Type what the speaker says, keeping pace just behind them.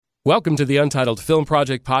Welcome to the Untitled Film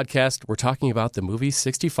Project podcast. We're talking about the movie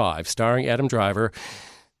 65, starring Adam Driver,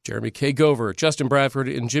 Jeremy K. Gover, Justin Bradford,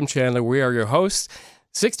 and Jim Chandler. We are your hosts.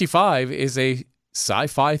 65 is a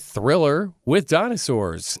sci-fi thriller with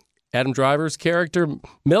dinosaurs. Adam Driver's character,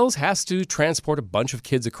 Mills, has to transport a bunch of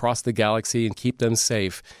kids across the galaxy and keep them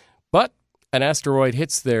safe. But an asteroid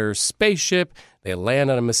hits their spaceship. They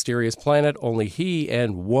land on a mysterious planet. Only he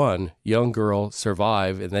and one young girl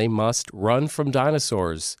survive, and they must run from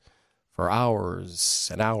dinosaurs for hours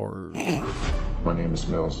and hours. My name is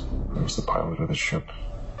Mills. I was the pilot of the ship.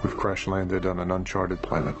 We've crash landed on an uncharted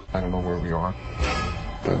planet. I don't know where we are,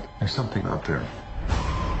 but there's something out there.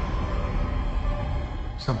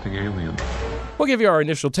 Something alien. We'll give you our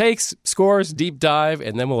initial takes, scores, deep dive,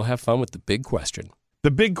 and then we'll have fun with the big question.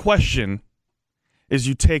 The big question is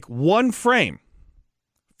you take one frame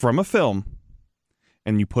from a film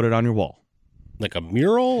and you put it on your wall. Like a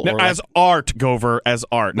mural? Now, as art, Gover, as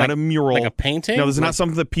art, not a mural. Like a painting? No, this is not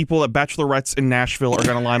something that people at bachelorettes in Nashville are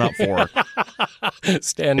going to line up for.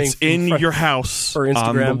 Standing it's in your house for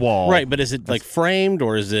Instagram. On the wall. Right, but is it like framed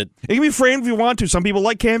or is it... It can be framed if you want to. Some people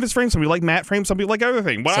like canvas frames, some people like matte frames, some people like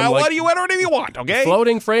everything. Well, what do you whatever you want, okay?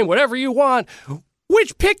 Floating frame, whatever you want.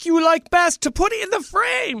 Which pick you like best to put in the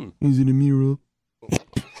frame? Is it a mural?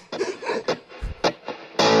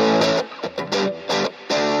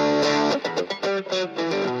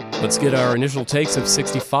 Let's get our initial takes of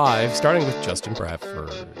 65, starting with Justin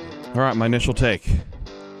Bradford. All right, my initial take.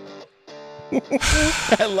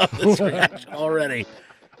 I love this reaction already.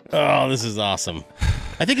 Oh, this is awesome.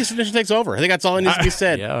 I think his initial take's over. I think that's all that needs to be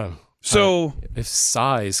said. Yeah. So, if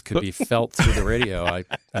size could be felt through the radio,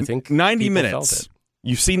 I think 90 people minutes. felt it.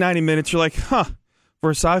 You see 90 minutes, you're like, for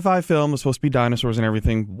a sci-fi film, it's supposed to be dinosaurs and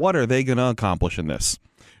everything. What are they going to accomplish in this?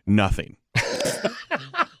 Nothing.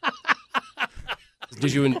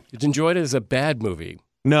 Did you enjoy it as a bad movie?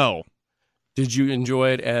 No. Did you enjoy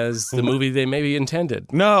it as the movie they maybe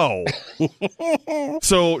intended? No.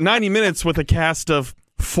 So 90 minutes with a cast of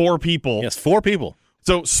 4 people. Yes, 4 people.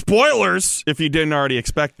 So spoilers, if you didn't already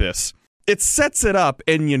expect this. It sets it up,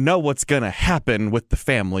 and you know what's going to happen with the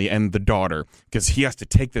family and the daughter, because he has to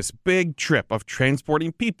take this big trip of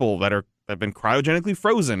transporting people that have been cryogenically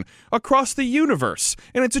frozen across the universe.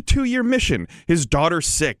 And it's a 2-year mission. His daughter's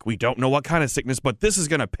sick. We don't know what kind of sickness, but this is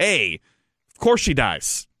going to pay. Of course she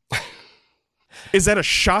dies. Is that a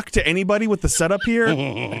shock to anybody with the setup here?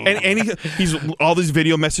 and he's all these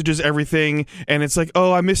video messages, everything, and it's like,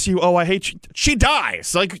 oh, I miss you. Oh, I hate you. She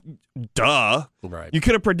dies. Like, duh. Right. You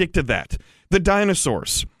could have predicted that. The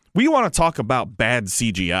dinosaurs. We want to talk about bad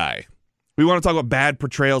CGI. We want to talk about bad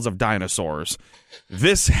portrayals of dinosaurs.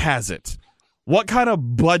 This has it. What kind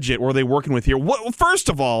of budget were they working with here? First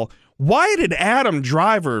of all, why did Adam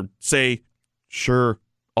Driver say, sure,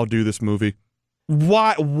 I'll do this movie?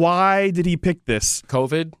 Why did he pick this?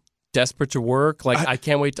 COVID, desperate to work. Like, I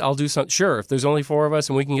can't wait. I'll do something. Sure, if there's only 4 of us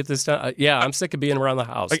and we can get this done. I'm sick of being around the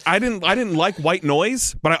house. Like, I didn't like white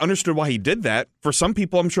noise, but I understood why he did that. For some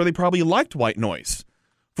people, I'm sure they probably liked white noise.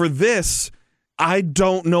 For this, I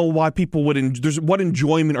don't know why people would. What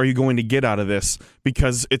enjoyment are you going to get out of this?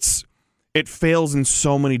 Because it fails in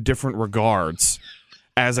so many different regards.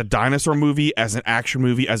 As a dinosaur movie, as an action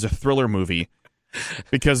movie, as a thriller movie.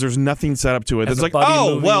 Because there's nothing set up to it. It's like,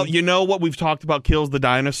 movie. Well, you know what we've talked about kills the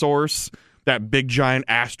dinosaurs? That big giant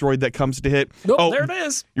asteroid that comes to hit. Nope, there it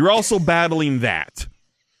is. You're also battling that.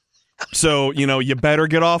 So, you better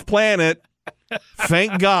get off planet.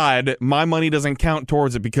 Thank God my money doesn't count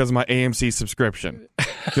towards it because of my AMC subscription.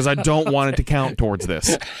 Because I don't want it to count towards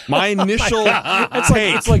this. My initial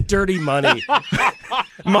take... It's like dirty money.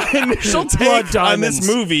 My initial take on this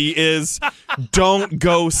movie is don't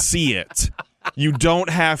go see it. You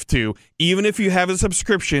don't have to. Even if you have a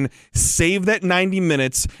subscription, save that 90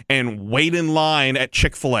 minutes and wait in line at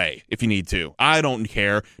Chick-fil-A if you need to. I don't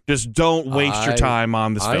care. Just don't waste your time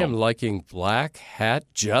on this film. I am liking Black Hat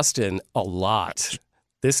Justin a lot.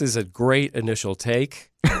 This is a great initial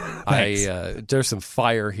take. There's some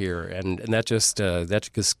fire here, and that just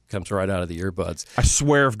comes right out of the earbuds. I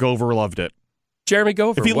swear if Gover loved it. Jeremy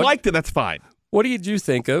Gover. If he liked it, that's fine. What did you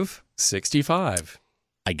think of 65?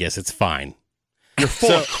 I guess it's fine. You're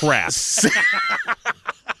full of crap.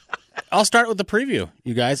 I'll start with the preview,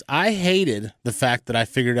 you guys. I hated the fact that I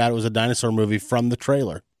figured out it was a dinosaur movie from the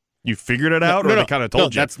trailer. You figured it out, or they kind of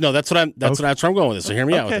told you? That's what I'm going with this. So hear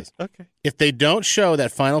me out with this. Okay. If they don't show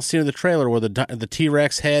that final scene of the trailer where the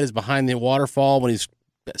T-Rex head is behind the waterfall when he's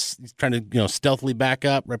trying to stealthily back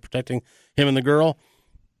up, right, protecting him and the girl,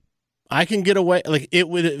 I can get away. Like, it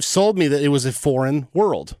would have sold me that it was a foreign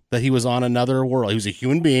world, that he was on another world. He was a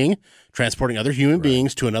human being transporting other human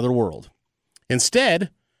beings to another world. Instead,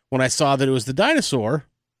 when I saw that it was the dinosaur,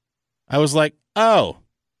 I was like, oh,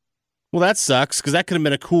 well, that sucks because that could have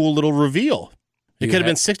been a cool little reveal. It could have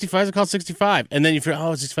been 65. It's called 65. And then you figure,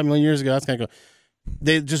 oh, it's 65 million years ago. That's going to go.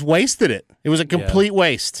 They just wasted it. It was a complete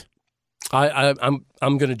waste. I'm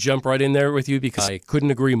going to jump right in there with you because I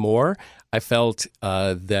couldn't agree more. I felt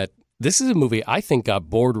that this is a movie I think got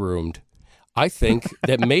boardroomed. I think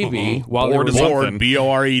that maybe while there was Bored,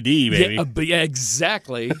 B-O-R-E-D, baby. Yeah,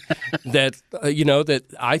 exactly. that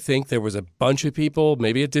I think there was a bunch of people,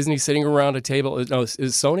 maybe at Disney, sitting around a table. No, is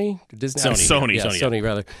Sony? Disney? Sony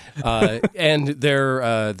rather. And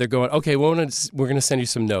they're going, okay, we're going to send you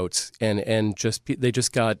some notes, and they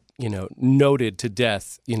just got noted to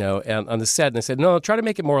death, on the set, and they said, no, try to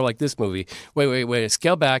make it more like this movie. Wait,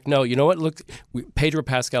 scale back. No, you know what? Look, Pedro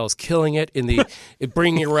Pascal is killing it in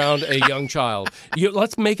bringing around a young child.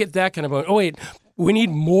 Let's make it that kind of. Oh wait, we need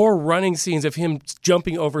more running scenes of him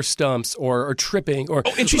jumping over stumps or tripping.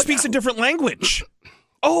 And she speaks a different language.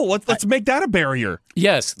 Oh, let's make that a barrier.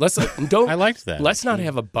 Yes, I liked that. Let's not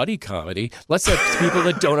have a buddy comedy. Let's have people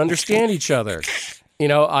that don't understand each other.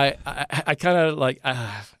 I kind of like.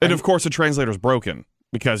 And of course, the translator's broken.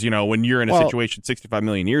 Because, when you're in a situation 65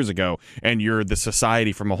 million years ago and you're the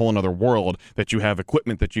society from a whole other world that you have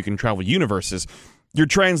equipment that you can travel universes, your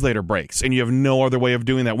translator breaks and you have no other way of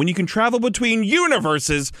doing that. When you can travel between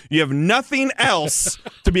universes, you have nothing else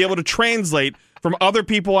to be able to translate from other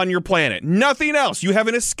people on your planet. Nothing else. You have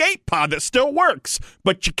an escape pod that still works,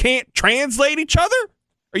 but you can't translate each other?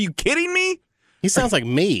 Are you kidding me? He sounds like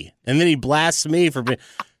me. And then he blasts me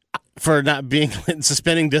for not being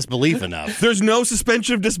suspending disbelief enough. There's no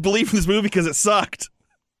suspension of disbelief in this movie because it sucked.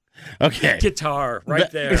 Okay. Guitar right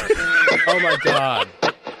there. Oh my God.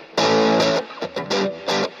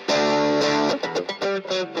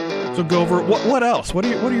 So go over what else? What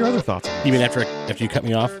are your other thoughts? You mean after you cut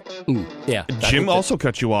me off? Yeah. Jim also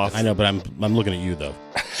cut you off. I know, but I'm looking at you though.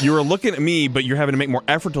 You were looking at me, but you're having to make more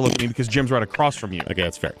effort to look at me because Jim's right across from you. Okay,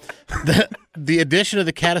 that's fair. The addition of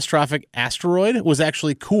the catastrophic asteroid was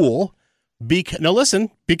actually cool. Now listen,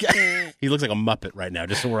 he looks like a Muppet right now,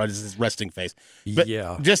 just on his resting face. But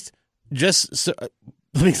yeah. Just so,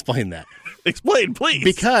 let me explain that. Explain, please.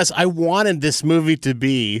 Because I wanted this movie to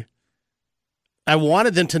be. I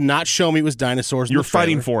wanted them to not show me it was dinosaurs. You're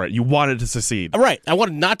fighting for it. You wanted to succeed. Right. I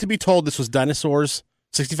wanted not to be told this was dinosaurs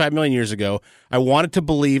 65 million years ago. I wanted to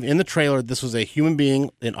believe in the trailer this was a human being,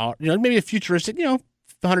 maybe a futuristic,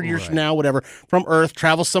 100 years from now, whatever, from Earth,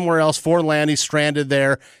 travels somewhere else, foreign land. He's stranded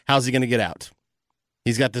there. How's he going to get out?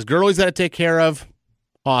 He's got this girl he's got to take care of.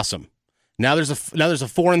 Awesome. Now there's a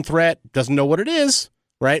foreign threat. Doesn't know what it is.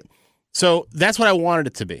 Right. So that's what I wanted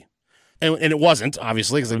it to be. And it wasn't,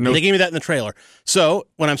 obviously, because they gave me that in the trailer. So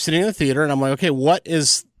when I'm sitting in the theater and I'm like, okay, why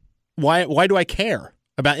do I care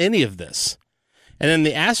about any of this? And then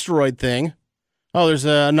the asteroid thing, there's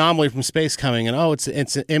an anomaly from space coming, and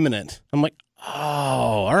it's imminent. I'm like,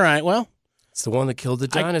 all right, well. It's the one that killed the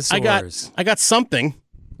dinosaurs. I got something.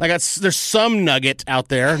 There's some nugget out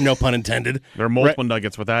there, no pun intended. There are multiple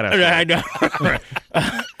nuggets with that asteroid.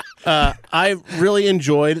 I know. I really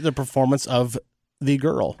enjoyed the performance of the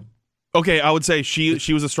girl. Okay, I would say she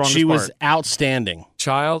was the strongest part. She was outstanding.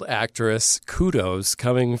 Child actress, kudos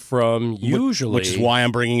coming from usually... Which is why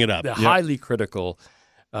I'm bringing it up. Highly critical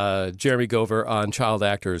Jeremy Gover on child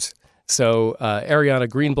actors. So Ariana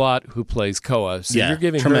Greenblatt, who plays Koa. So you're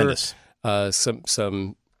giving tremendous. Her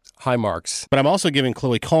some high marks. But I'm also giving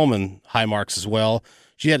Chloe Coleman high marks as well.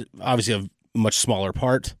 She had obviously a much smaller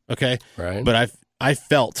part, okay? Right. But I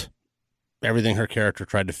felt everything her character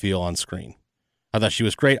tried to feel on screen. I thought she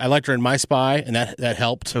was great. I liked her in My Spy, and that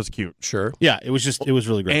helped. That was cute. Sure. Yeah, it was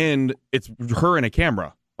really great. And it's her in a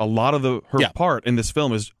camera. A lot of her part in this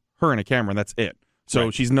film is her in a camera, and that's it.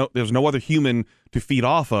 So there's no other human to feed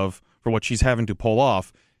off of for what she's having to pull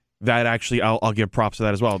off. That actually, I'll give props to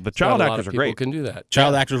that as well. The child actors are great. People can do that.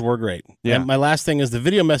 Child actors were great. Yeah. And my last thing is the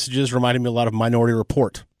video messages reminded me a lot of Minority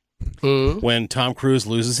Report. When Tom Cruise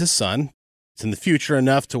loses his son. It's in the future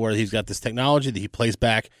enough to where he's got this technology that he plays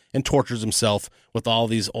back and tortures himself with all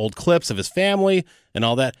these old clips of his family and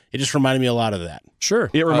all that. It just reminded me a lot of that. Sure.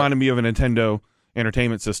 It reminded me of a Nintendo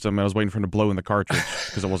Entertainment System. I was waiting for him to blow in the cartridge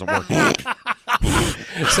because it wasn't working.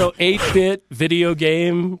 So 8-bit video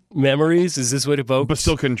game memories, is this what it evokes? But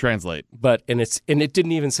still couldn't translate. And it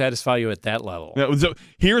didn't even satisfy you at that level. So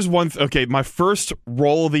here's one. Okay, my first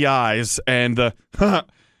roll of the eyes and the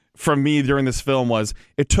from me during this film was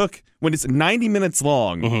it took, when it's 90 minutes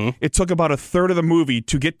long, it took about a third of the movie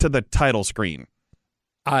to get to the title screen.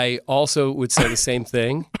 I also would say the same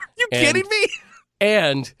thing. Are you kidding me?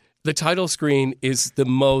 And the title screen is the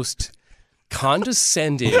most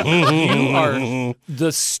condescending. You are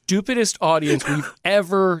the stupidest audience we've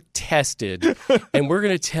ever tested, and we're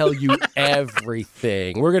going to tell you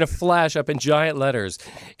everything. We're going to flash up in giant letters,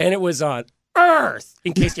 and it was on Earth,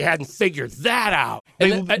 in case you hadn't figured that out.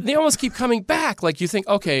 And they almost keep coming back. Like you think,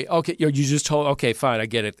 okay, you just told, okay, fine, I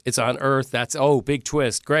get it. It's on Earth. That's, big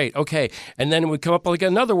twist. Great. Okay. And then it would come up like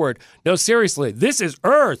another word. No, seriously, this is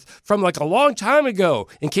Earth from like a long time ago.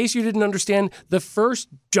 In case you didn't understand the first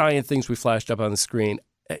giant things we flashed up on the screen.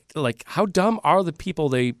 Like, how dumb are the people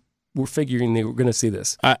they were figuring they were going to see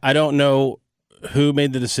this? I don't know who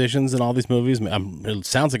made the decisions in all these movies. It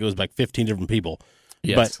sounds like it was like 15 different people.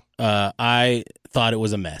 Yes. But I thought it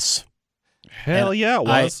was a mess. Hell yeah, it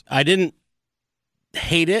was. I didn't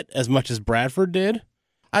hate it as much as Bradford did.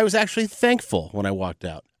 I was actually thankful when I walked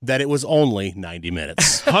out that it was only 90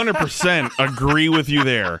 minutes. 100% agree with you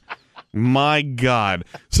there. My God.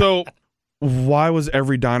 So why was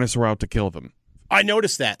every dinosaur out to kill them? I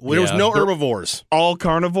noticed that. There was no herbivores. All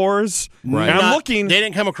carnivores? Right. And I'm looking. They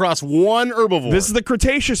didn't come across one herbivore. This is the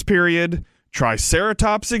Cretaceous period.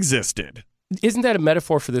 Triceratops existed. Isn't that a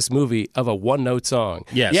metaphor for this movie of a one-note song?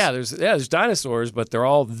 Yes. Yeah, there's dinosaurs, but they're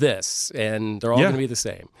all this, and they're all going to be the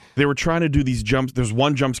same. They were trying to do these jumps. There's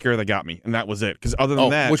one jump scare that got me, and that was it. Because other than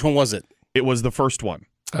that, which one was it? It was the first one.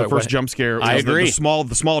 The first jump scare. Was I agree.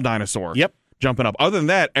 The small dinosaur. Yep. Jumping up. Other than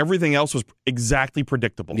that, everything else was exactly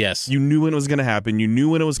predictable. Yes. You knew when it was going to happen. You knew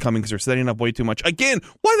when it was coming because they're setting up way too much. Again,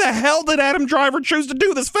 why the hell did Adam Driver choose to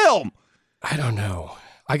do this film? I don't know.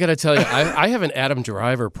 I got to tell you, I have an Adam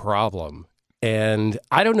Driver problem. And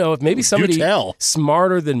I don't know if maybe somebody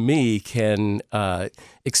smarter than me can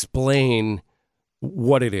explain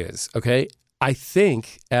what it is, okay? I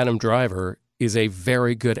think Adam Driver is a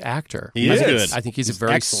very good actor. He is good. I think he's a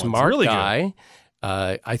very smart guy.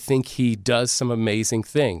 I think he does some amazing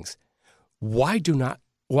things. Why don't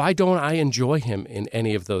I enjoy him in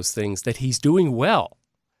any of those things that he's doing well?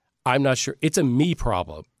 I'm not sure. It's a me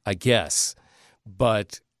problem, I guess.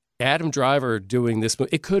 But Adam Driver doing this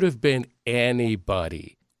movie, it could have been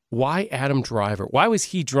anybody. Why Adam Driver? Why was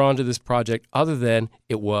he drawn to this project other than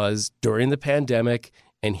it was during the pandemic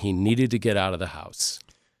and he needed to get out of the house?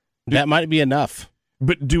 That might be enough.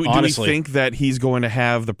 But do we think that he's going to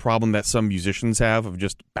have the problem that some musicians have of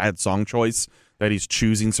just bad song choice, that he's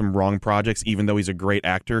choosing some wrong projects even though he's a great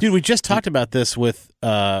actor? Dude, we just talked about this with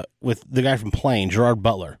the guy from Plane, Gerard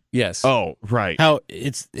Butler. Yes. Oh, right. How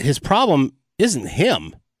it's his problem isn't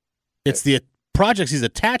him. It's the projects he's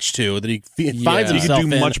attached to that he finds himself he could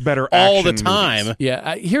do in much better all the action time. movies.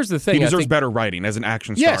 Yeah, here's the thing. He deserves better writing as an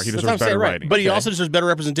action star. Yes, He that's deserves what I'm saying, better right. writing. But he also deserves better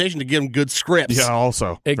representation to give him good scripts. Yeah,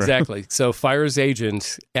 also. Exactly. So Fire's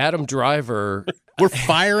agent, Adam Driver. We're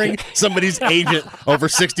firing somebody's agent over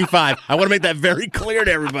 65. I want to make that very clear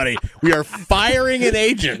to everybody. We are firing an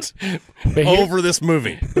agent over this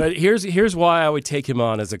movie. But here's why I would take him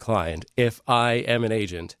on as a client if I am an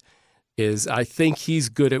agent. Is I think he's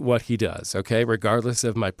good at what he does, okay? Regardless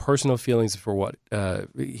of my personal feelings for what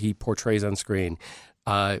he portrays on screen.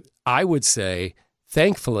 I would say,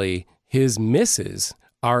 thankfully, his misses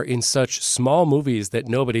are in such small movies that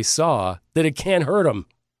nobody saw that it can't hurt him.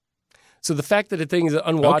 So the fact that a thing is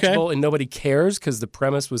unwatchable and nobody cares because the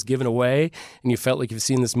premise was given away and you felt like you've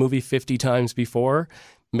seen this movie 50 times before,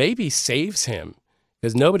 maybe saves him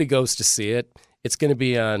because nobody goes to see it. It's going to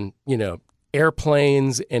be on,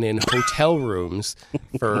 airplanes and in hotel rooms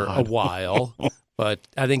for a while. But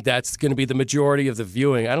I think that's going to be the majority of the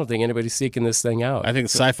viewing. I don't think anybody's seeking this thing out. I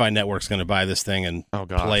think the Sci-Fi Network's going to buy this thing and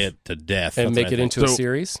play it to death. And make it into a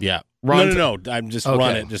series? Yeah. No. I'm just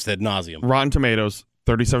run it just ad nauseum. Rotten Tomatoes,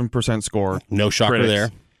 37% score. No shocker critics,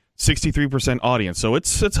 there. 63% audience. So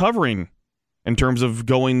it's hovering in terms of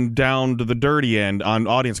going down to the dirty end on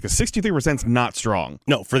audience, because 63% is not strong.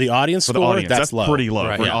 No, for the audience score, that's low. Pretty low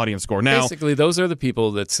for an audience score. Now, basically, those are the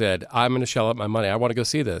people that said, I'm going to shell out my money. I want to go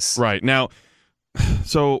see this. Right. Now,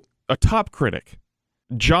 so a top critic,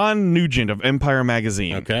 John Nugent of Empire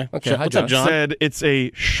Magazine. Okay. What's up, John? Said it's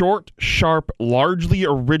a short, sharp, largely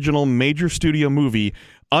original major studio movie,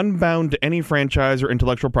 unbound to any franchise or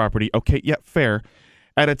intellectual property. Okay, yeah, fair.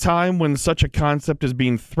 At a time when such a concept is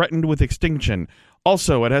being threatened with extinction.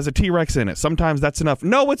 Also, it has a T-Rex in it. Sometimes that's enough.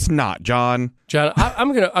 No, it's not, John. John,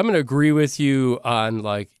 I'm gonna agree with you on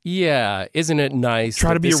isn't it nice?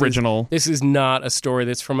 Try to be original. This is not a story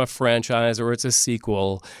that's from a franchise or it's a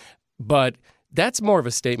sequel, but that's more of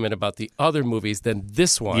a statement about the other movies than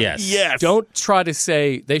this one. Yes. Don't try to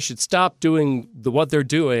say they should stop doing what they're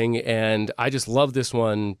doing, and I just love this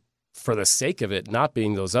one for the sake of it not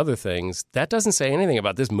being those other things. That doesn't say anything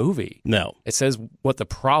about this movie. No. It says what the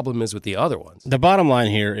problem is with the other ones. The bottom line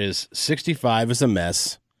here is 65 is a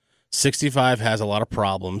mess. 65 has a lot of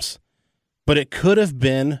problems, but it could have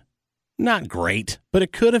been not great, but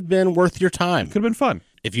it could have been worth your time. Could have been fun.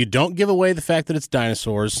 If you don't give away the fact that it's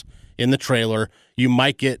dinosaurs in the trailer, you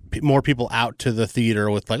might get more people out to the theater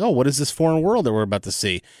with like, oh, what is this foreign world that we're about to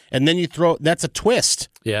see? And then you that's a twist.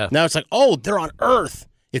 Yeah. Now it's like, oh, they're on Earth.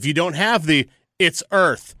 If you don't have it's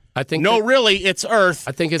Earth. I think really, it's Earth.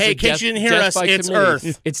 I think it's hey, a in case you didn't hear us, it's committee.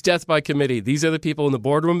 Earth. It's death by committee. These are the people in the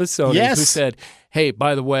boardroom with Sony Yes. who said, hey,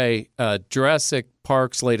 by the way, Jurassic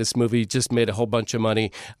Park's latest movie just made a whole bunch of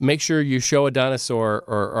money. Make sure you show a dinosaur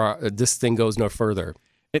or this thing goes no further.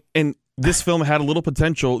 And this film had a little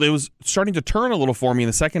potential. It was starting to turn a little for me in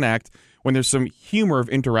the second act when there's some humor of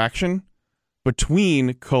interaction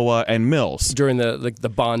between Koa and Mills. During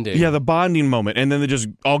the bonding. Yeah, the bonding moment. And then it just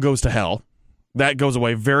all goes to hell. That goes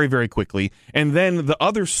away very, very quickly. And then the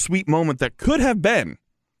other sweet moment that could have been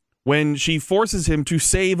when she forces him to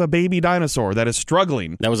save a baby dinosaur that is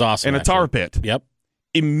struggling. That was awesome. In a tar pit. Yep.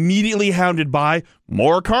 Immediately hounded by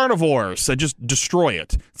more carnivores that just destroy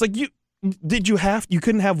it. It's like, you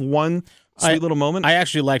couldn't have one sweet little moment? I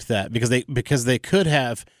actually liked that because they could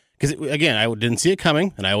have, because again, I didn't see it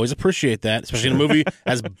coming, and I always appreciate that, especially in a movie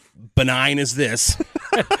as benign as this.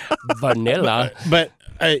 Vanilla. But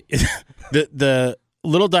the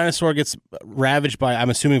little dinosaur gets ravaged by,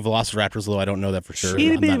 I'm assuming velociraptors, although I don't know that for sure.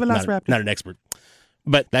 I'm not an expert.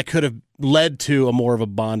 But that could have led to a more of a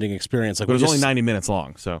bonding experience. Like, but it was only 90 minutes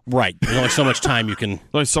long, so. Right. There's only so much time you can. There's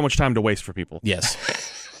only so much time to waste for people. Yes.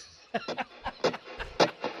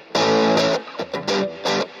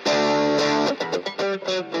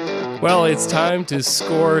 Well, it's time to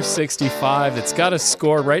score 65. It's got a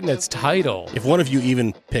score right in its title. If one of you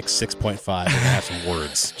even picks 6.5, we're going to have some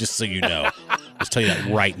words, just so you know. Just tell you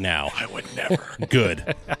that right now. I would never.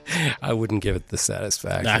 Good. I wouldn't give it the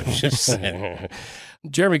satisfaction. I'm just saying.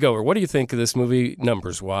 Jeremy Gover, what do you think of this movie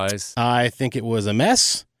numbers-wise? I think it was a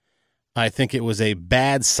mess. I think it was a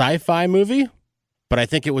bad sci-fi movie, but I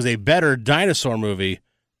think it was a better dinosaur movie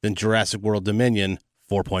than Jurassic World Dominion,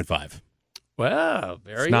 4.5. Wow,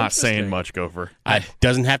 very It's not interesting. saying much, Gopher. It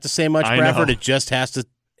doesn't have to say much, I Bradford. know. It just has to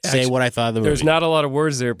say what I thought of the movie. There's not a lot of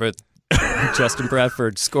words there, but Justin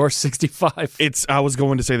Bradford, score 65. I was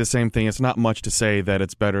going to say the same thing. It's not much to say that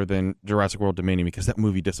it's better than Jurassic World Dominion because that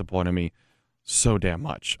movie disappointed me so damn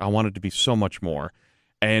much. I wanted to be so much more.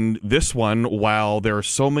 And this one, while there are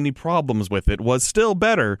so many problems with it, was still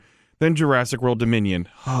better than Jurassic World Dominion.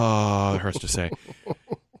 Oh, it hurts to say.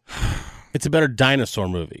 It's a better dinosaur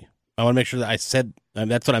movie. I want to make sure that I said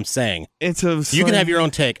that's what I'm saying. You can have your own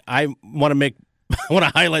take. I want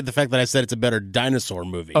to highlight the fact that I said it's a better dinosaur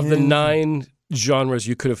movie. Of the 9 genres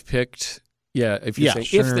you could have picked, yeah, if you're saying,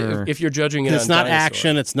 sure. if you're judging it it's on not dinosaur.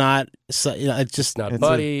 action. It's not. It's just Not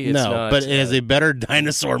Buddy. but it is a better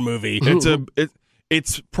dinosaur movie.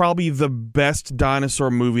 It's probably the best dinosaur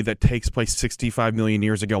movie that takes place 65 million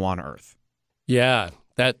years ago on Earth. Yeah,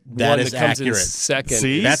 that That one is that comes accurate. in second.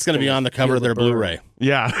 See? That's going to be on the cover of their Blu-ray.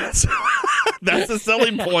 Yeah, that's the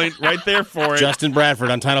selling point right there for it. Justin Bradford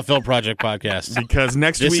on Title Film Project Podcast. Because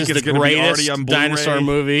next This week is it's the going to be greatest already on Blu-ray, dinosaur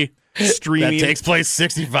movie streaming. that takes place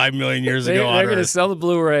 65 million years ago on They're going to Earth. sell the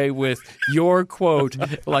Blu-ray with your quote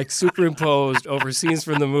like superimposed over scenes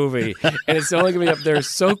from the movie, and it's only going to be up there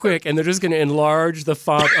so quick, and they're just going to enlarge the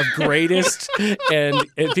font of greatest, and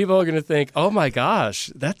people are going to think, oh my gosh,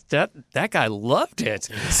 that guy loved it.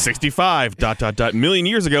 65 ... million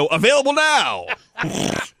years ago. Available now.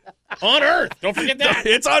 On Earth! Don't forget that!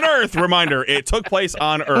 It's on Earth. Reminder: it took place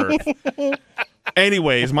on Earth.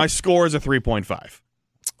 Anyways, my score is a 3.5.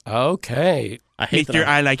 Okay, I hate that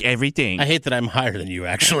I like everything. I hate that I'm higher than you,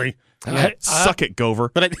 actually. Suck it, Gover.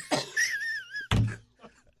 But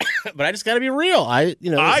I just got to be real. I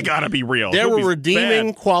gotta be real. There were Movie's redeeming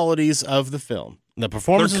bad. qualities of the film. The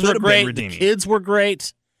performances There were could have been great. The redeeming. kids were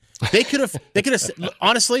great. They could have.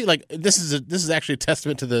 Honestly, like this is actually a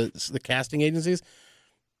testament to the casting agencies.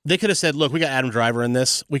 They could have said, "Look, we got Adam Driver in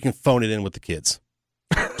this. We can phone it in with the kids.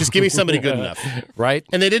 Just give me somebody good enough." right?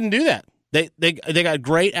 And they didn't do that. They got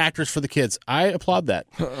great actors for the kids. I applaud that.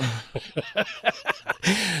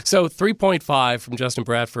 So 3.5 from Justin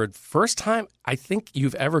Bradford. First time I think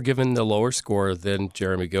you've ever given the lower score than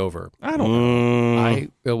Jeremy Gover. I don't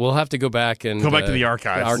know. We'll have to go back and Go back to the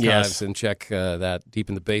archives. Yes. and check that deep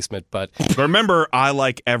in the basement. But But remember, I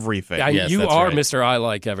like everything. Yes, you that's are right. Mr. I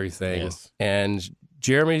Like Everything, Yes. and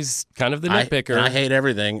Jeremy's kind of the nitpicker. I hate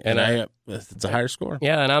everything, and And it's a higher score.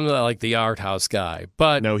 Yeah, and I'm like the art house guy.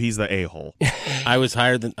 But No, he's the a-hole. I was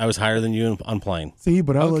higher than you on plane. See,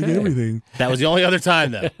 but I like Okay. everything. That was the only other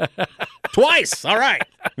time, though. Twice. All right.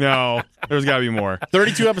 No, there's got to be more.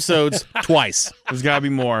 32 episodes, twice. There's got to be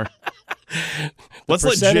more. Let's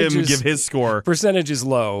let Jim give his score. Percentage is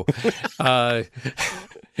low.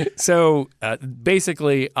 So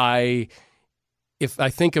basically, if I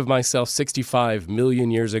think of myself 65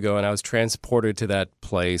 million years ago and I was transported to that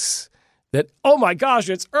place, that, oh my gosh,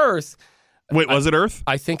 it's Earth. Wait, was it Earth?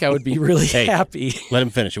 I think I would be really happy. Let him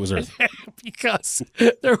finish. It was Earth. Because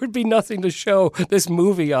there would be nothing to show this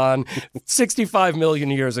movie on 65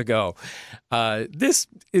 million years ago. This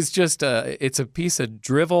is just it's a piece of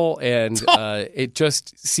drivel, and it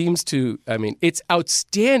just seems to, it's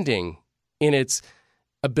outstanding in its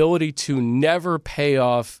ability to never pay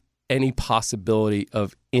off any possibility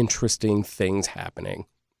of interesting things happening.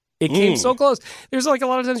 It came so close. There's like a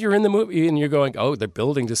lot of times you're in the movie and you're going, oh, they're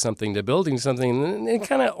building to something, and then it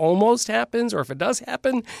kind of almost happens, or if it does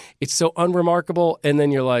happen, it's so unremarkable, and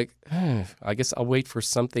then you're like, I guess I'll wait for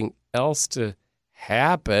something else to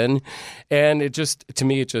happen. And to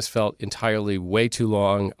me, it just felt entirely way too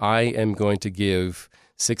long. I am going to give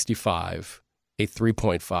 65 a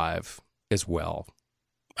 3.5 as well.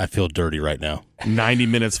 I feel dirty right now. 90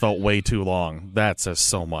 minutes felt way too long. That says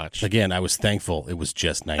so much. Again, I was thankful it was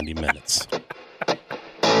just 90 minutes. All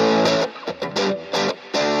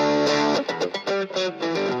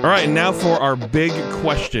right, and now for our big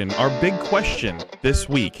question. Our big question this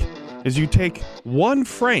week is you take one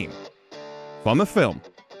frame from the film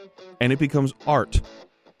and it becomes art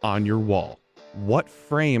on your wall. What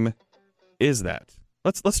frame is that?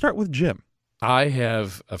 Let's start with Jim. I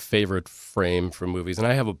have a favorite frame from movies, and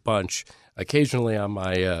I have a bunch. Occasionally on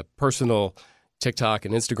my personal TikTok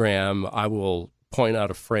and Instagram, I will point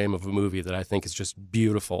out a frame of a movie that I think is just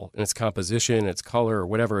beautiful in its composition, its color, or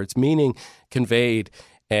whatever, its meaning conveyed.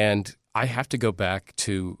 And I have to go back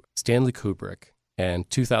to Stanley Kubrick and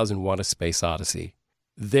 2001: A Space Odyssey.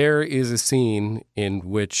 There is a scene in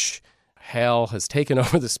which Hal has taken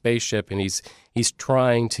over the spaceship, and he's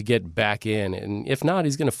trying to get back in, and if not,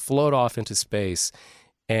 he's going to float off into space.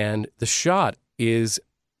 And the shot is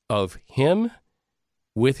of him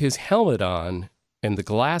with his helmet on and the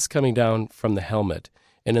glass coming down from the helmet,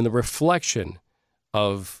 and in the reflection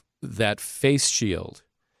of that face shield,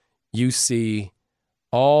 you see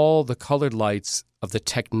all the colored lights of the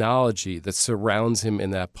technology that surrounds him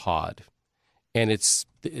in that pod, and it's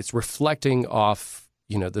reflecting off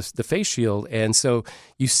the face shield. And so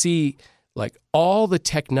you see like all the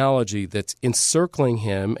technology that's encircling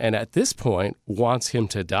him, and at this point wants him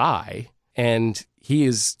to die. And he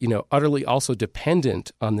is, utterly also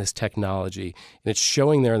dependent on this technology, and it's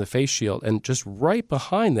showing there in the face shield. And just right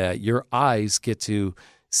behind that, your eyes get to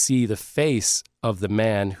see the face of the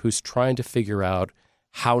man who's trying to figure out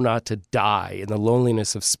how not to die in the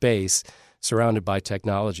loneliness of space, surrounded by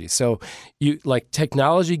technology. So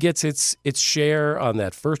technology gets its share on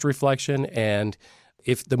that first reflection, and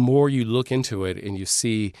if the more you look into it and you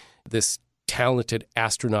see this talented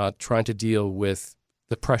astronaut trying to deal with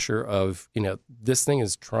the pressure of, this thing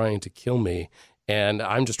is trying to kill me and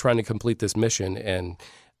I'm just trying to complete this mission, and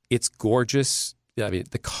it's gorgeous.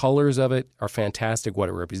 The colors of it are fantastic. What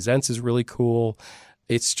it represents is really cool.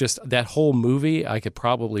 It's just that whole movie, I could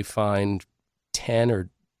probably find 10 or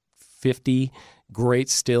 50 great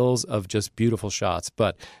stills of just beautiful shots.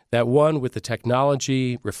 But that one with the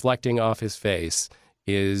technology reflecting off his face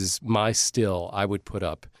is my still I would put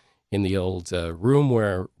up in the old room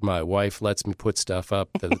where my wife lets me put stuff up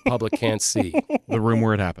that the public can't see. The room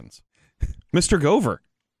where it happens. Mr. Gover.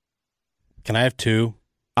 Can I have two?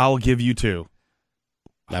 I'll give you two.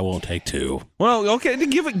 I won't take two. Well, okay,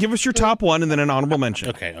 give us your top one and then an honorable mention.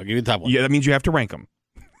 Okay, I'll give you the top one. Yeah, that means you have to rank them.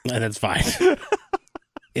 That's fine.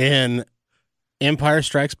 In Empire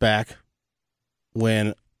Strikes Back,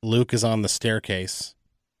 when Luke is on the staircase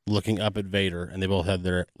looking up at Vader and they both have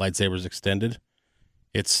their lightsabers extended,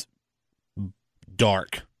 it's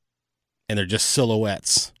dark and they're just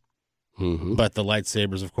silhouettes. Mm-hmm. But the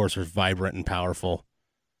lightsabers, of course, are vibrant and powerful.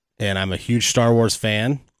 And I'm a huge Star Wars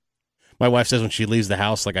fan. My wife says when she leaves the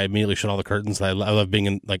house, I immediately shut all the curtains. I love being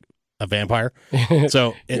in, a vampire.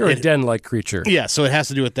 So you're a den-like creature. Yeah, so it has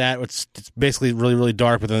to do with that. It's basically really, really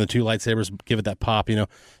dark, but then the two lightsabers give it that pop,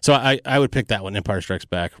 So I would pick that one, Empire Strikes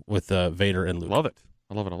Back, with Vader and Luke. Love it.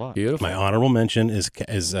 I love it a lot. Beautiful. My honorable mention is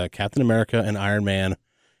Captain America and Iron Man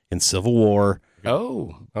in Civil War.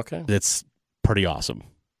 Oh, okay. It's pretty awesome.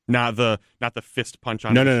 Not the fist punch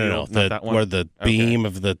on no. Not that one? Where the beam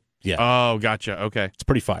of the, yeah. Oh, gotcha. Okay. It's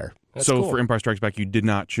pretty fire. That's so cool. For Empire Strikes Back, you did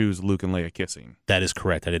not choose Luke and Leia kissing. That is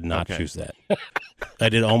correct. I did not choose that. I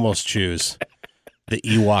did almost choose the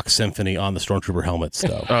Ewok Symphony on the Stormtrooper helmets,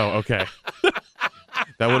 though. Oh, okay.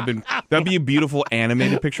 That'd be a beautiful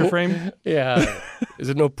animated picture frame. Yeah. Is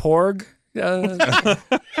it no Porg?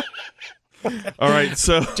 All right,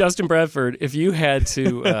 so Justin Bradford, if you had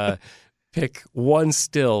to pick one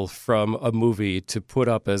still from a movie to put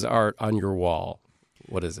up as art on your wall,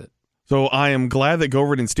 what is it? So I am glad that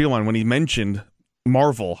Gover didn't steal mine when he mentioned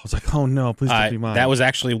Marvel. I was like, oh no, please don't be mine. That was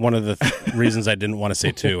actually one of the reasons I didn't want to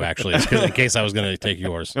say two, actually, is in case I was going to take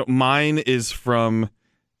yours. No, mine is from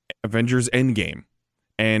Avengers Endgame,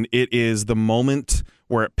 and it is the moment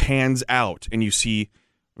where it pans out and you see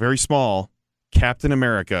very small Captain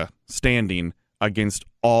America standing against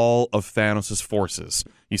all of Thanos' forces.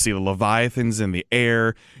 You see the Leviathans in the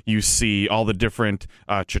air. You see all the different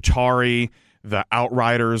Chitauri, the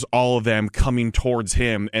Outriders, all of them coming towards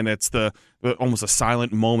him, and it's the almost a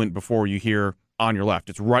silent moment before you hear on your left.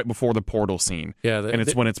 It's right before the portal scene. Yeah, and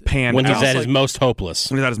it's when it's panned when out. he's at his most hopeless.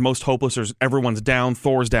 When he's at his most hopeless, everyone's down,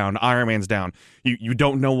 Thor's down, Iron Man's down. You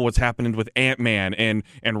don't know what's happening with Ant-Man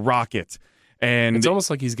and Rocket. And it's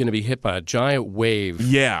almost like he's going to be hit by a giant wave.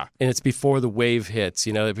 Yeah. And it's before the wave hits,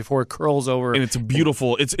 before it curls over. And it's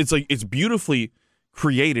beautiful. It's beautifully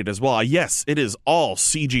created as well. Yes, it is all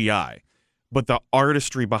CGI. But the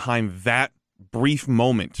artistry behind that brief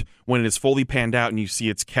moment when it is fully panned out and you see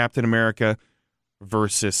it's Captain America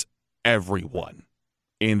versus everyone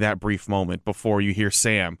in that brief moment before you hear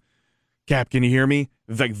Sam, Cap, can you hear me?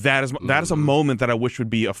 Like that is a moment that I wish would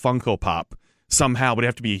be a Funko Pop somehow, but it'd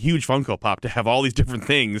have to be a huge Funko Pop to have all these different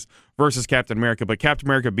things versus Captain America. But Captain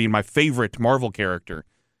America being my favorite Marvel character,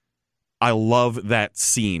 I love that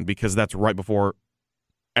scene because that's right before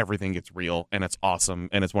everything gets real, and it's awesome,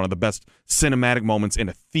 and it's one of the best cinematic moments in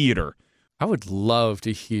a theater. I would love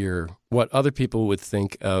to hear what other people would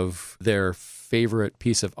think of their favorite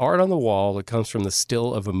piece of art on the wall that comes from the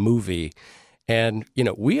still of a movie. And,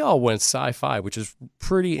 we all went sci-fi, which is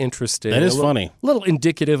pretty interesting. That is funny. A little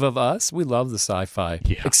indicative of us. We love the sci-fi,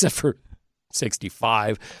 yeah. Except for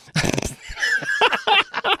 65.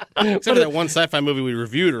 Except for that one sci-fi movie we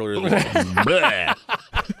reviewed earlier this week.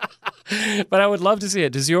 But I would love to see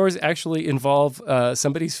it. Does yours actually involve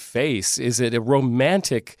somebody's face? Is it a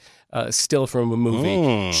romantic still from a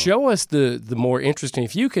movie? Show us the more interesting.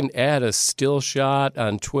 If you can add a still shot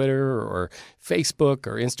on Twitter or Facebook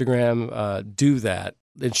or Instagram, do that.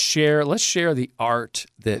 And share. Let's share the art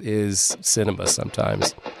that is cinema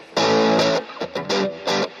sometimes.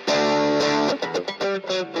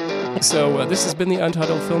 So this has been the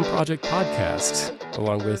Untitled Film Project podcast,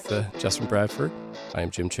 along with Justin Bradford. I am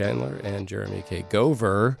Jim Chandler and Jeremy K.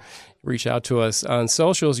 Gover. Reach out to us on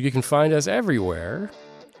socials. You can find us everywhere.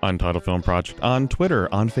 Untitled Film Project on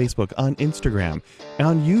Twitter, on Facebook, on Instagram,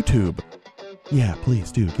 on YouTube. Yeah,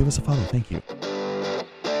 please do. Give us a follow. Thank you.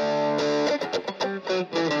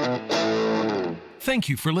 Thank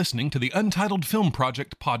you for listening to the Untitled Film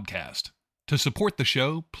Project podcast. To support the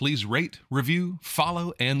show, please rate, review,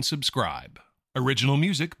 follow, and subscribe. Original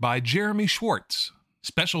music by Jeremy Schwartz.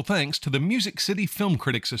 Special thanks to the Music City Film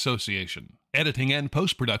Critics Association. Editing and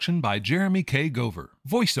post-production by Jeremy K. Gover.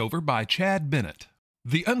 Voiceover by Chad Bennett.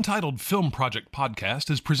 The Untitled Film Project podcast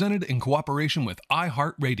is presented in cooperation with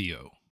iHeartRadio.